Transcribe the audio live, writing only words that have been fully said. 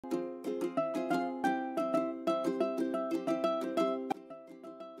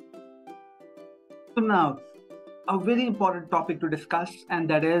So now, a very important topic to discuss, and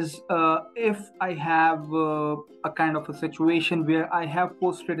that is if I have a kind of a situation where I have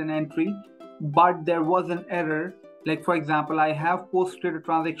posted an entry, but there was an error. Like, for example, I have posted a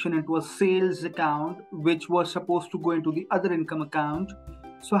transaction into a sales account, which was supposed to go into the other income account.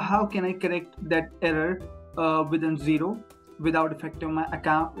 So how can I correct that error within Xero without affecting my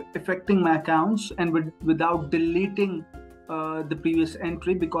accounts, and without deleting the previous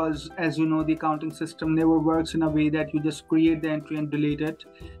entry? Because as you know, the accounting system never works in a way that you just create the entry and delete it.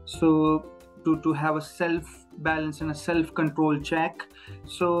 So to have a self balance and a self control check,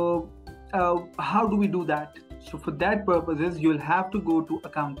 so how do we do that? So for that purposes, you'll have to go to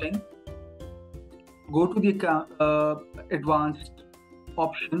accounting, go to the advanced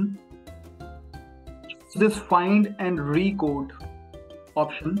option, this find and recode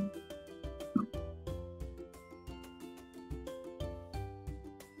option.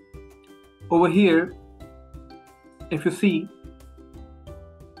 Over here, if you see,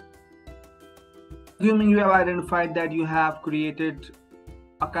 assuming you have identified that you have created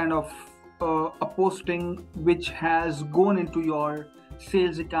a kind of a posting which has gone into your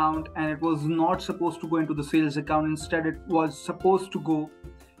sales account, and it was not supposed to go into the sales account, instead it was supposed to go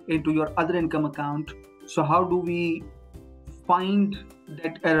into your other income account. So how do we find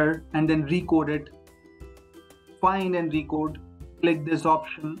that error and then recode it? Find and recode. Click this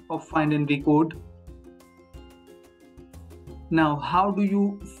option of find and recode. Now, how do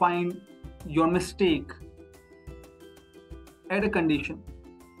you find your mistake? Add a condition.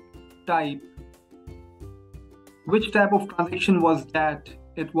 Type. Which type of transaction was that?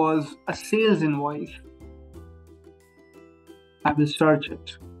 It was a sales invoice. I will search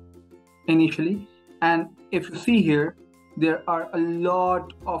it initially, and if you see here, there are a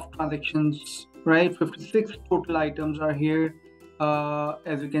lot of transactions, right? 56 total items are here,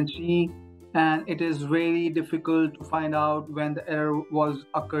 as you can see, and it is very difficult to find out when the error was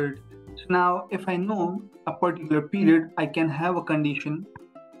occurred. So now, if I know a particular period, I can have a condition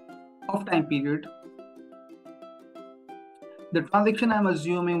of time period. The transaction I'm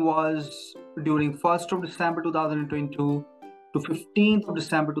assuming was during 1st of December 2022 to 15th of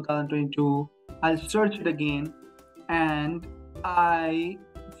December 2022. I'll search it again and I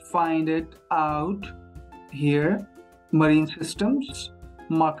find it out here. Marine systems,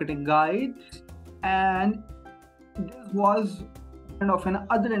 marketing guides, and this was kind of an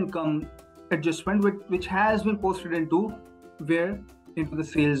other income adjustment which has been posted into where? Into the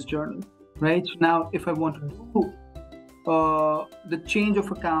sales journal, right? So now if I want to do the change of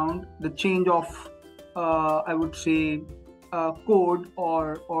account, the change of I would say code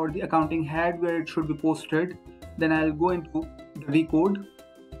or the accounting head where it should be posted, then I'll go into the recode,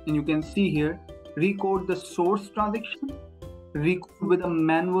 and you can see here, recode the source transaction, recode with a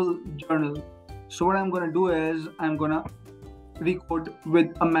manual journal. So what I'm going to do is I'm going to recode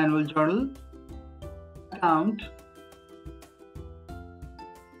with a manual journal. Account,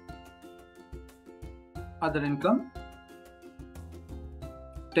 other income,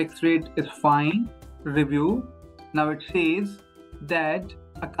 tax rate is fine, review. Now it says that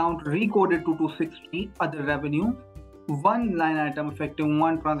account recoded to 260, other revenue, one line item affecting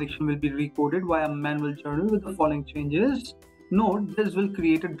one transaction will be recoded via manual journal with the following changes. Note, this will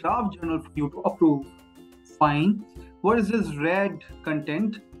create a draft journal for you to approve. Fine. What is this red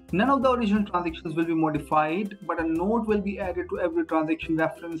content? None of the original transactions will be modified, but a note will be added to every transaction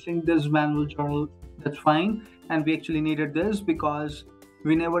referencing this manual journal. That's fine. And we actually needed this because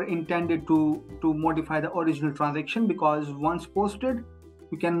we never intended to modify the original transaction, because once posted,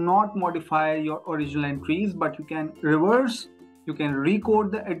 you cannot modify your original entries, but you can reverse, you can recode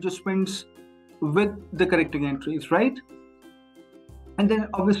the adjustments with the correcting entries, right? And then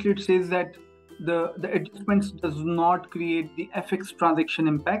obviously it says that the adjustments does not create the FX transaction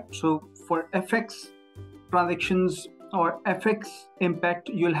impact. So for FX transactions or FX impact,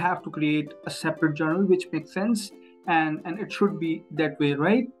 you'll have to create a separate journal, which makes sense, and it should be that way,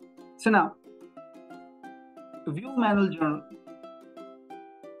 right? So now, view manual journal.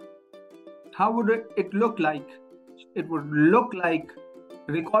 How would it look like? It would look like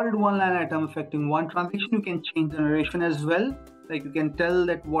recorded one line item affecting one transaction. You can change the narration as well. Like you can tell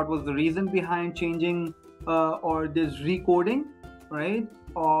that what was the reason behind changing or this recoding, right?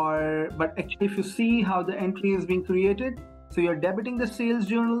 But actually if you see how the entry is being created, so you're debiting the sales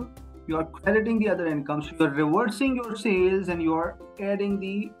journal, you're crediting the other income, so you're reversing your sales and you're adding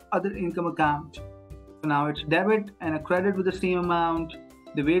the other income account. So now it's debit and a credit with the same amount.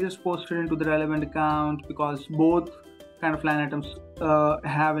 The weight is posted into the relevant account because both kind of line items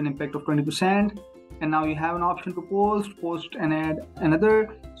have an impact of 20%. And now you have an option to post and add another.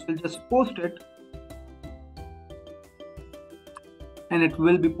 So you'll just post it and it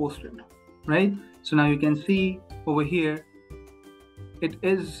will be posted, right? So now you can see over here, it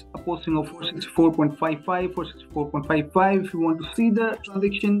is a posting of 464.55, 464.55. If you want to see the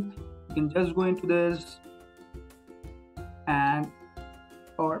transaction, you can just go into this, and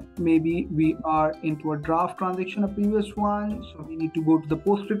or maybe we are into a draft transaction, a previous one, so we need to go to the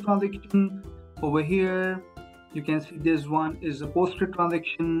posted transaction. Over here you can see this one is a posted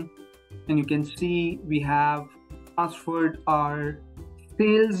transaction, and you can see we have transferred our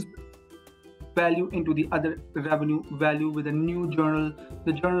sales value into the other revenue value with a new journal.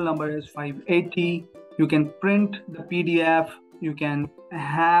 The journal number is 580. You can print the PDF, you can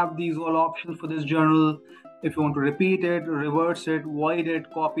have these all options for this journal if you want to repeat it, reverse it, void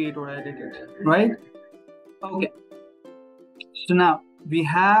it, copy it, or edit it, right? Okay, so now we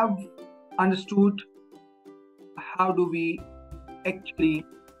have understood how do we actually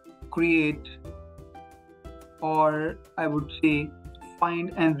create, or I would say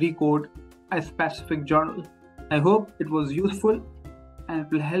find and recode a specific journal. I hope it was useful and it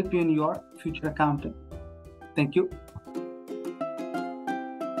will help you in your future accounting. Thank you.